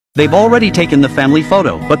They've already taken the family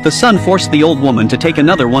photo, but the son forced the old woman to take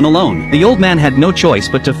another one alone. The old man had no choice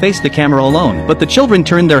but to face the camera alone, but the children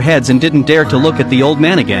turned their heads and didn't dare to look at the old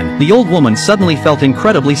man again. The old woman suddenly felt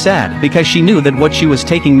incredibly sad, because she knew that what she was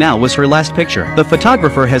taking now was her last picture. The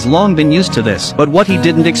photographer has long been used to this, but what he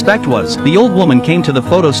didn't expect was, the old woman came to the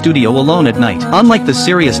photo studio alone at night. Unlike the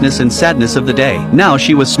seriousness and sadness of the day, now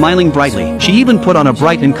she was smiling brightly. She even put on a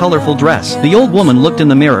bright and colorful dress. The old woman looked in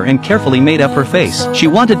the mirror and carefully made up her face. She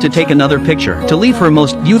wanted to take another picture, to leave her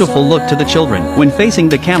most beautiful look to the children. When facing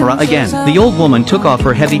the camera again, the old woman took off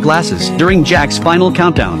her heavy glasses. During Jack's final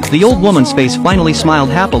countdown, the old woman's face finally smiled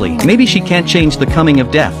happily. Maybe she can't change the coming of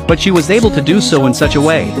death, but she was able to do so in such a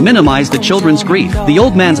way, minimize the children's grief. The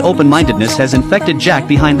old man's open-mindedness has infected Jack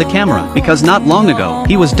behind the camera, because not long ago,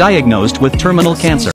 he was diagnosed with terminal cancer.